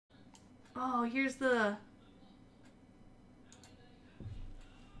Oh, here's the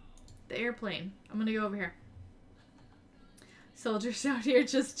airplane. I'm gonna go over here. Soldiers out here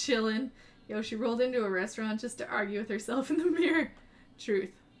just chilling. Yo, she rolled into a restaurant just to argue with herself in the mirror.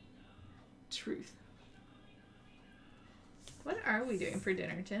 Truth. Truth. What are we doing for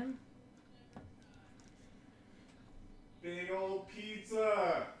dinner, Tim? Big old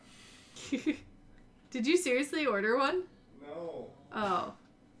pizza! Did you seriously order one? No. Oh.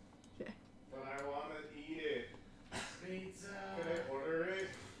 Okay. But I want to eat it. Pizza! Can I order it?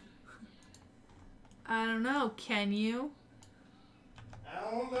 I don't know. Can you? I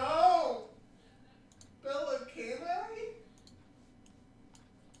don't know! Bella, can I?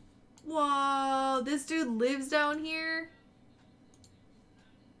 Whoa, this dude lives down here?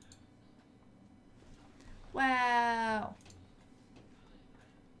 Wow.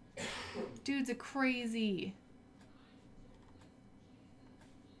 Dude's a crazy.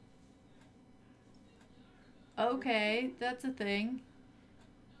 Okay, that's a thing.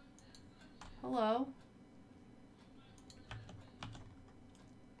 Hello.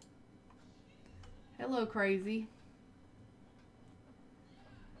 Hello, crazy.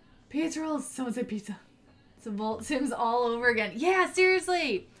 Pizza rolls. Someone said pizza. It's a Volt Sims all over again. Yeah,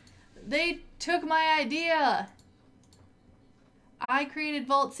 seriously. They took my idea. I created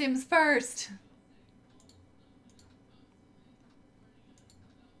Volt Sims first.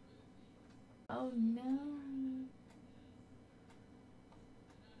 Oh no.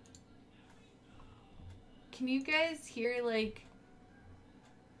 Can you guys hear like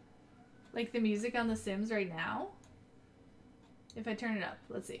the music on The Sims right now? If I turn it up,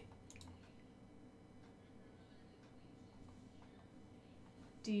 let's see.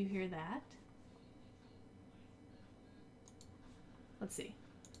 Do you hear that? Let's see.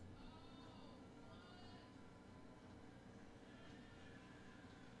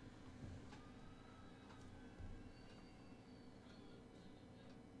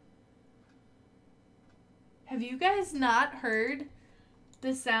 Have you guys not heard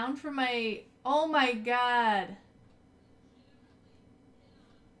the sound from my... Oh my god.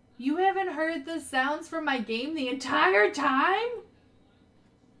 You haven't heard the sounds from my game the entire time?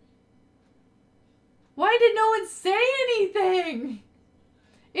 Why did no one say anything?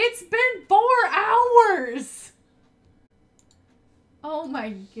 It's been 4 hours! Oh my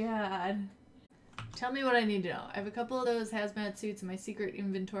god. Tell me what I need to know. I have a couple of those hazmat suits in my secret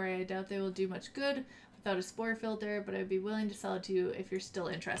inventory. I doubt they will do much good without a spore filter, but I'd be willing to sell it to you if you're still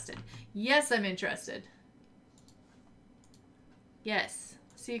interested. Yes, I'm interested. Yes.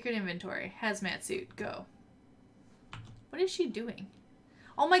 Secret inventory. Hazmat suit. Go. What is she doing?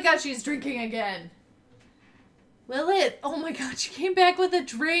 Oh my god, she's drinking again. Lilith! Oh my god, she came back with a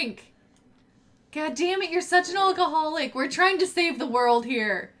drink. God damn it, you're such an alcoholic. We're trying to save the world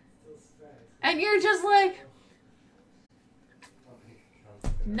here. And you're just like...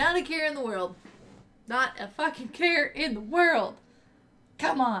 Not a care in the world. Not a fucking care in the world.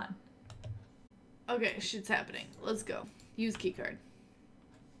 Come on. Okay, shit's happening. Let's go. Use keycard.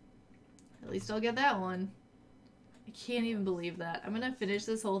 At least I'll get that one. I can't even believe that. I'm gonna finish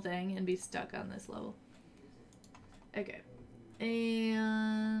this whole thing and be stuck on this level. Okay.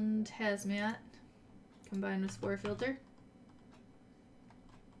 And hazmat combined with spore filter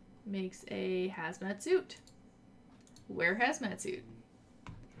makes a hazmat suit. Wear hazmat suit.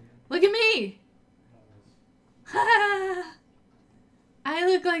 Look at me! Ha! I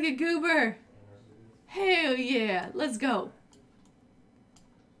look like a goober. Hell yeah, let's go.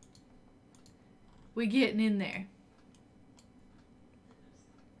 We getting in there.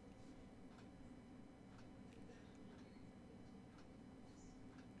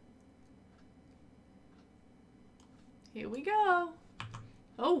 Here we go.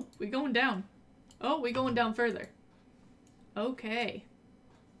 Oh, we going down. Oh, we going down further. Okay.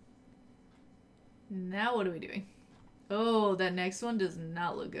 Now what are we doing? Oh, that next one does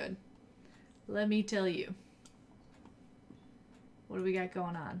not look good. Let me tell you. What do we got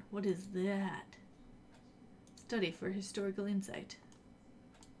going on? What is that? Study for historical insight.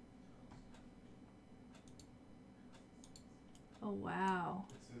 Oh, wow.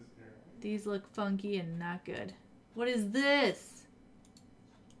 These look funky and not good. What is this?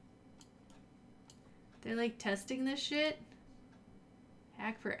 They're like testing this shit?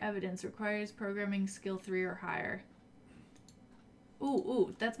 Hack for evidence requires programming skill 3 or higher. Ooh,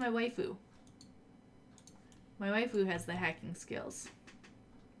 ooh, that's my waifu. My waifu has the hacking skills.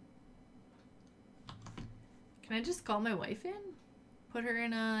 Can I just call my wife in? Put her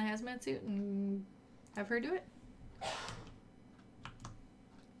in a hazmat suit and have her do it?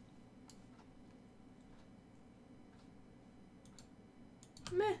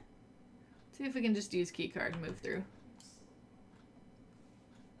 Meh. See if we can just use keycard and move through.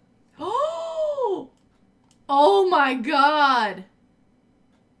 Oh! Oh my god!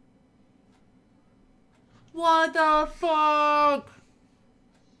 What the fuck?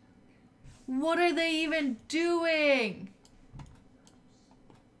 What are they even doing?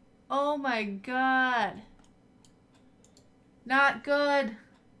 Oh my god. Not good.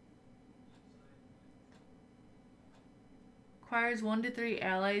 Requires 1 to 3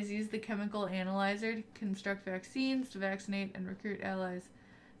 allies. Use the chemical analyzer to construct vaccines, to vaccinate and recruit allies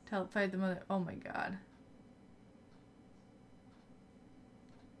to help fight the mother. Oh my god.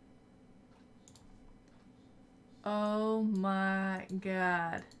 Oh my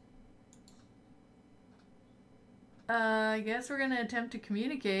god. I guess we're gonna attempt to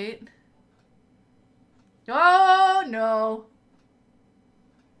communicate. Oh no!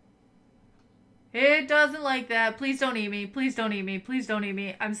 It doesn't like that. Please don't eat me. Please don't eat me. Please don't eat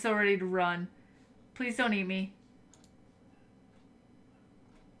me. I'm so ready to run. Please don't eat me.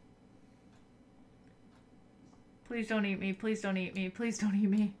 Please don't eat me. Please don't eat me. Please don't eat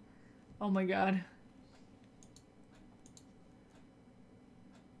me. Oh my god.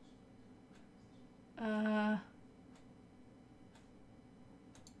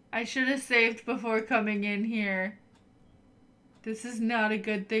 I should have saved before coming in here. This is not a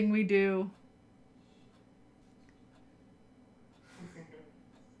good thing we do.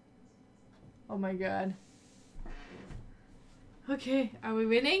 Oh my god. Okay, are we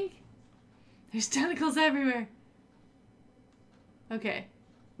winning? There's tentacles everywhere. Okay,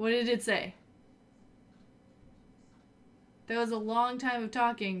 what did it say? That was a long time of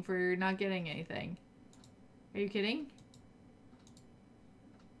talking for not getting anything. Are you kidding?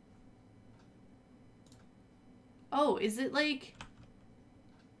 Oh, is it like...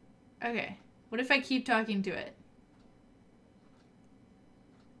 Okay, what if I keep talking to it?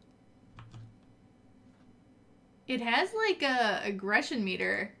 It has like a aggression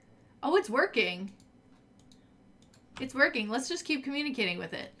meter. Oh, it's working. It's working. Let's just keep communicating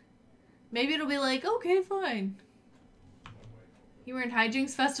with it. Maybe it'll be like, okay, fine. You were in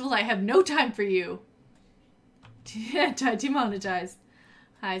Hijinks Festival? I have no time for you. Demonetized.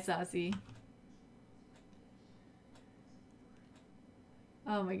 Hi, Saucy.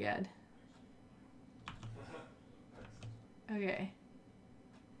 Oh my god. Okay.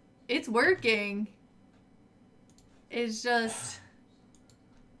 It's working. It's just...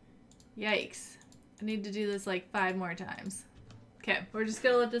 Yikes. I need to do this like 5 more times. Okay, we're just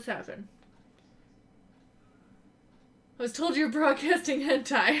gonna let this happen. I was told you're broadcasting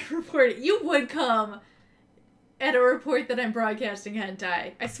hentai. Report it. You would come at a report that I'm broadcasting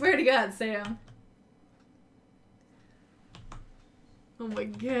hentai. I swear to God, Sam. Oh my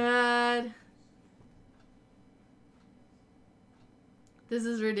god. This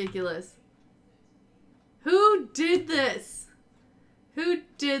is ridiculous. Who did this? Who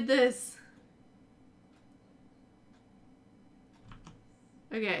did this?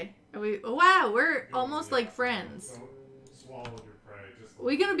 Okay. Are we... Wow, we're almost like friends. Swallowed your pride. Just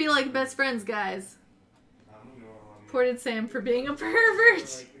We gonna be like best friends, guys. Reported Sam for being a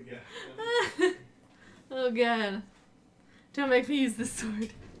pervert. Oh god. Don't make me use this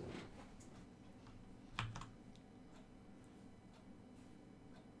sword.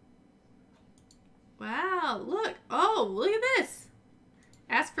 Wow, look. Oh, look at this.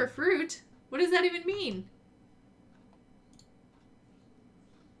 Ask for fruit. What does that even mean?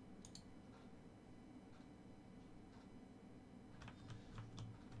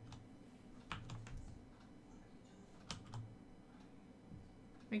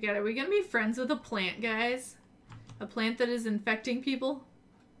 My god, are we gonna be friends with a plant, guys? A plant that is infecting people?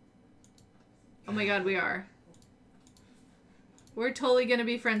 Oh my god, we are. We're totally gonna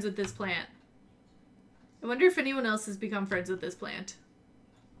be friends with this plant. I wonder if anyone else has become friends with this plant.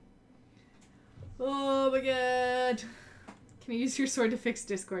 Oh my god. Can you use your sword to fix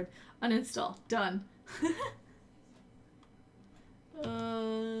Discord? Uninstall. Done.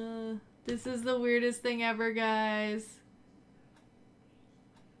 This is the weirdest thing ever, guys.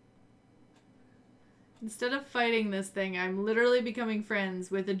 Instead of fighting this thing, I'm literally becoming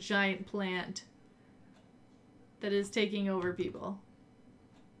friends with a giant plant that is taking over people.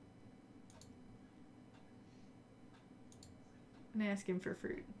 And ask him for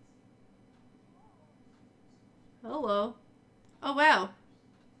fruit. Hello. Oh, wow.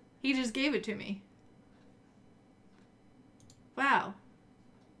 He just gave it to me. Wow.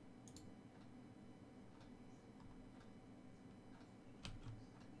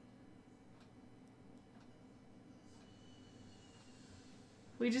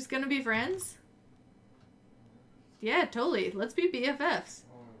 We just gonna be friends? Yeah, totally. Let's be BFFs.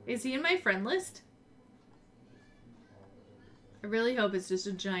 Is he in my friend list? I really hope it's just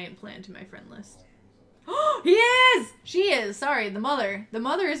a giant plant in my friend list. Oh, he is! She is! Sorry, the mother. The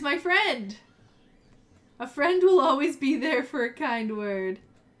mother is my friend. A friend will always be there for a kind word.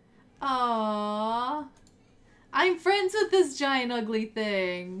 Aww. I'm friends with this giant ugly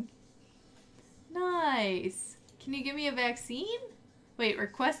thing. Nice. Can you give me a vaccine? Wait,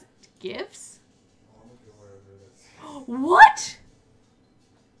 request gifts? What?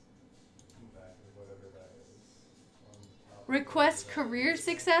 Request career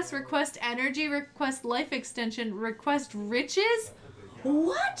success, request energy, request life extension, request riches?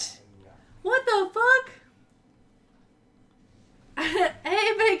 What? What the fuck?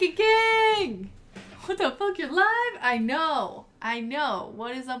 Hey, Bacon King! What the fuck, you're live? I know.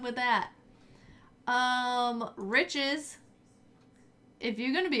 What is up with that? Riches. If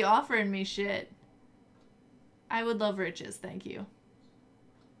you're gonna be offering me shit, I would love riches, thank you.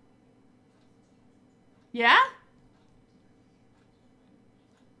 Yeah?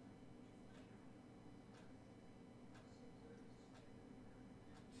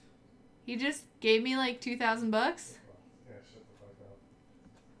 He just gave me like 2,000 bucks? Yeah, shut the fuck up.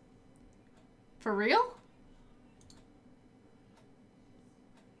 For real?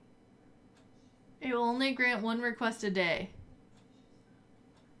 It will only grant one request a day.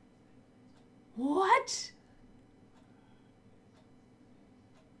 What?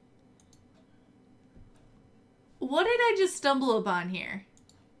 What did I just stumble upon here?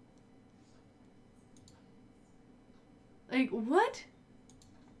 Like, what?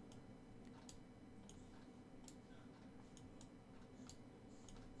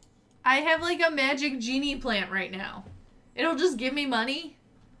 I have like a magic genie plant right now. It'll just give me money.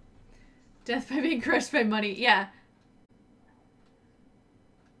 Death by being crushed by money. Yeah.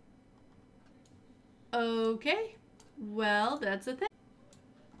 Okay. Well, that's a thing.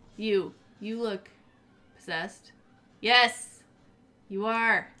 You look possessed. Yes! You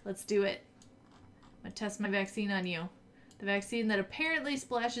are. Let's do it. I'm gonna test my vaccine on you. The vaccine that apparently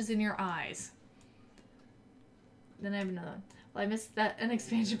splashes in your eyes. Then I have another one. Well, I missed that an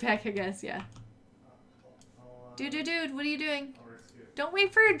expansion pack, I guess, yeah. Dude, what are you doing? Don't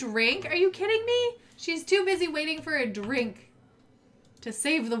wait for a drink? Are you kidding me? She's too busy waiting for a drink to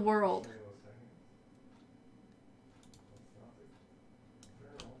save the world.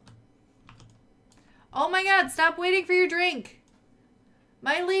 Oh my god, stop waiting for your drink.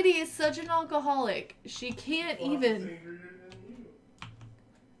 My lady is such an alcoholic. She can't even.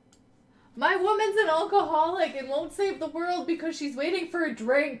 My woman's an alcoholic and won't save the world because she's waiting for a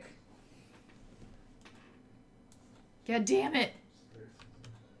drink. God damn it.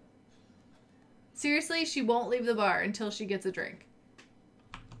 Seriously, she won't leave the bar until she gets a drink.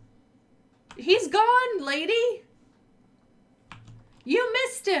 He's gone, lady. You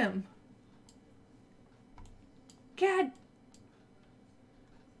missed him. God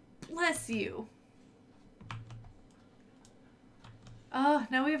bless you. Oh,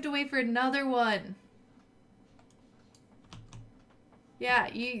 now we have to wait for another one. Yeah,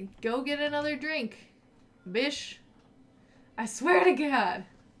 you go get another drink, bish. I swear to God.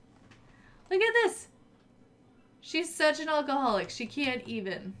 Look at this. She's such an alcoholic. She can't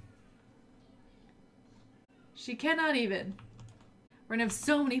even. She cannot even. We're gonna have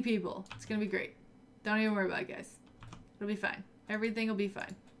so many people. It's gonna be great. Don't even worry about it, guys. It'll be fine. Everything will be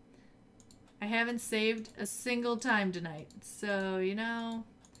fine. I haven't saved a single time tonight. So, you know,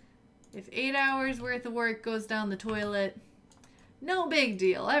 if 8 hours worth of work goes down the toilet, no big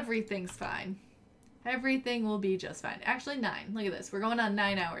deal. Everything's fine. Everything will be just fine. Actually, 9. Look at this. We're going on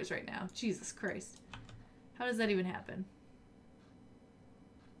 9 hours right now. Jesus Christ. How does that even happen?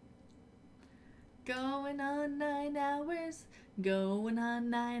 Going on 9 hours. Going on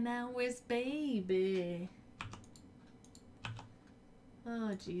 9 hours, baby.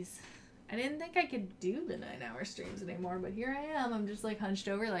 Oh, jeez. I didn't think I could do the 9-hour streams anymore, but here I am. I'm just like hunched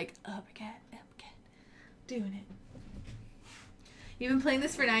over like, uppercut, doing it. You've been playing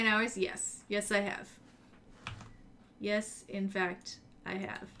this for 9 hours? Yes. Yes, I have. Yes, in fact, I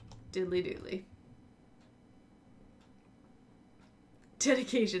have. Diddly doodly.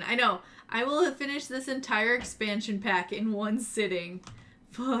 Dedication. I know. I will have finished this entire expansion pack in one sitting.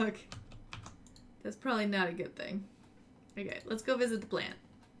 Fuck. That's probably not a good thing. Okay, let's go visit the plant.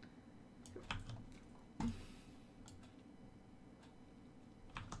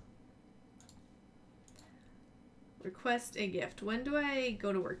 Request a gift. When do I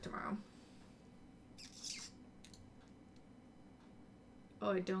go to work tomorrow? Oh,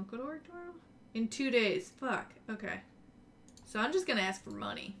 I don't go to work tomorrow? In 2 days. Fuck. Okay. So I'm just gonna ask for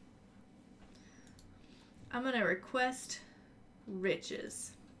money. I'm gonna request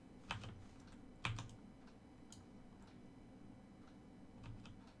riches.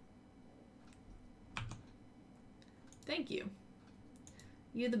 Thank you.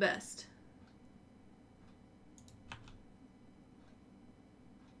 You the best.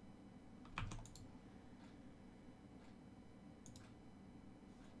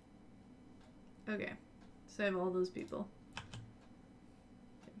 Okay. So I have all those people.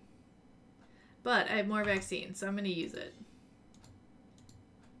 Okay. But I have more vaccine, so I'm going to use it.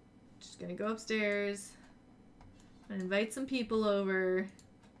 Just going to go upstairs. I'm going to invite some people over.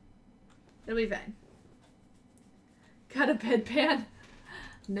 It'll be fine. Got a bedpan?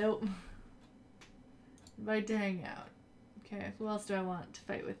 Nope. Invite to hang out. Okay, who else do I want to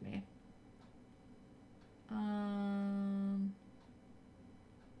fight with me?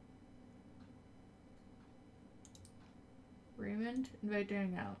 Raymond, invite to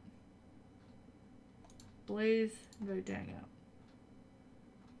hang out. Blaze, invite to hang out.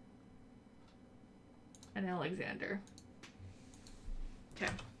 And Alexander. Okay.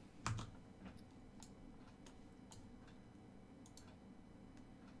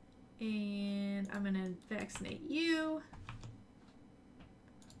 And I'm gonna vaccinate you.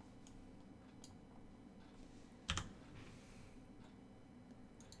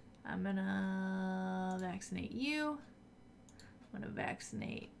 I'm gonna vaccinate you. I'm gonna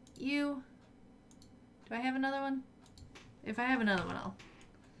vaccinate you. Do I have another one? If I have another one, I'll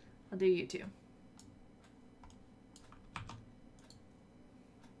do you too.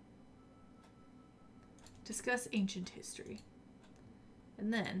 Discuss ancient history.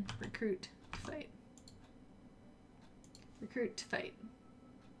 And then recruit to fight. Recruit to fight.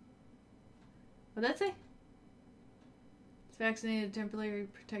 What'd that say? It's vaccinated, temporarily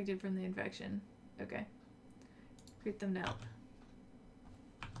protected from the infection. Okay. Recruit them to help.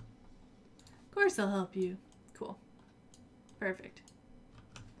 Of course I'll help you. Cool. Perfect.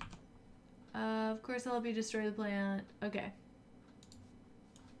 Of course I'll help you destroy the plant. Okay.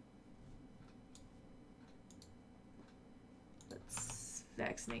 Let's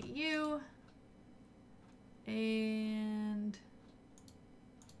vaccinate you. And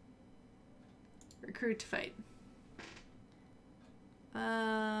recruit to fight.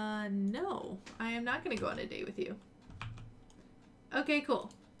 No. I am not going to go on a date with you. Okay,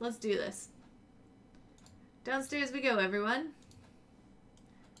 cool. Let's do this. Downstairs we go, everyone.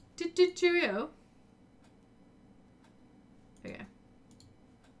 Cheerio. Okay.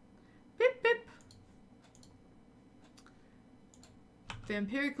 Beep, beep.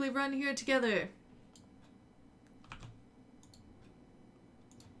 Vampirically run here together.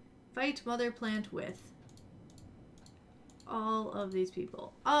 Fight mother plant with all of these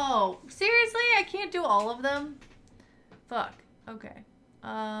people. Oh, seriously? I can't do all of them? Fuck. Okay.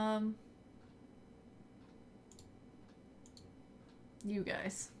 You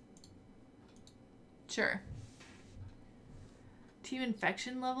guys. Sure. Team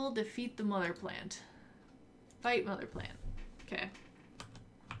infection level, defeat the mother plant. Fight mother plant. Okay.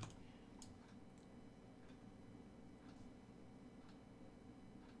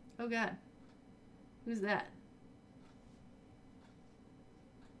 Oh god. Who's that?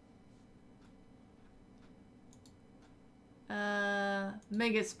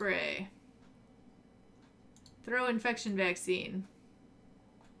 Mega spray. Throw infection vaccine.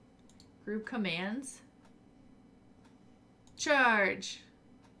 Group commands. Charge.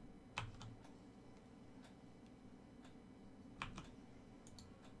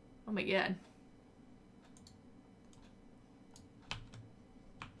 Oh my god.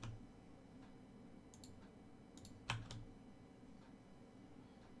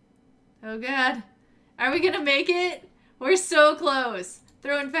 Oh god. Are we gonna make it? We're so close.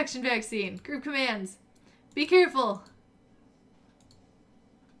 Throw infection vaccine. Group commands. Be careful.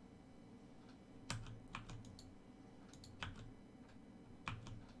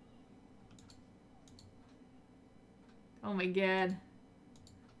 Oh my god.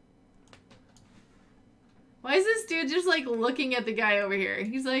 Why is this dude just like looking at the guy over here?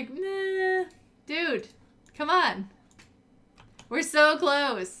 He's like, nah. Dude, come on. We're so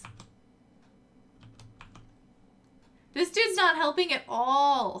close. This dude's not helping at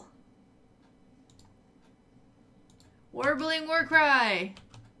all. Warbling war cry.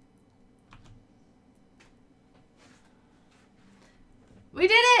 We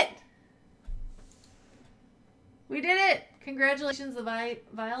did it! We did it! Congratulations, the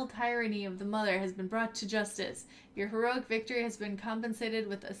vile tyranny of the mother has been brought to justice. Your heroic victory has been compensated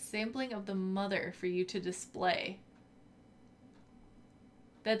with a sampling of the mother for you to display.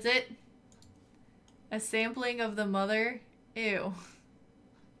 That's it? A sampling of the mother? Ew.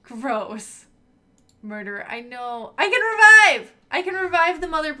 Gross. Murderer. I know. I can revive! I can revive the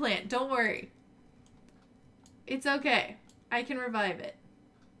mother plant. Don't worry. It's okay. I can revive it.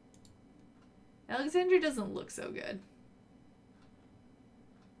 Alexander doesn't look so good.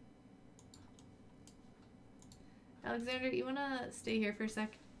 Alexander, you wanna stay here for a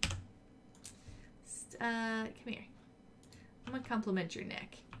sec? Come here. I'm gonna compliment your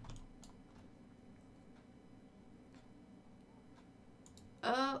neck.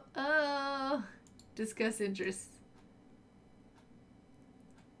 Oh. Discuss interests.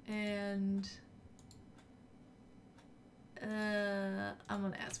 And I'm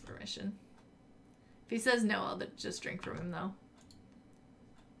gonna ask permission. If he says no, I'll just drink from him though.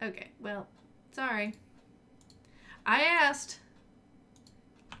 Okay, well, sorry. I asked.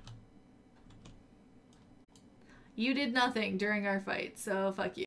 You did nothing during our fight, so fuck you.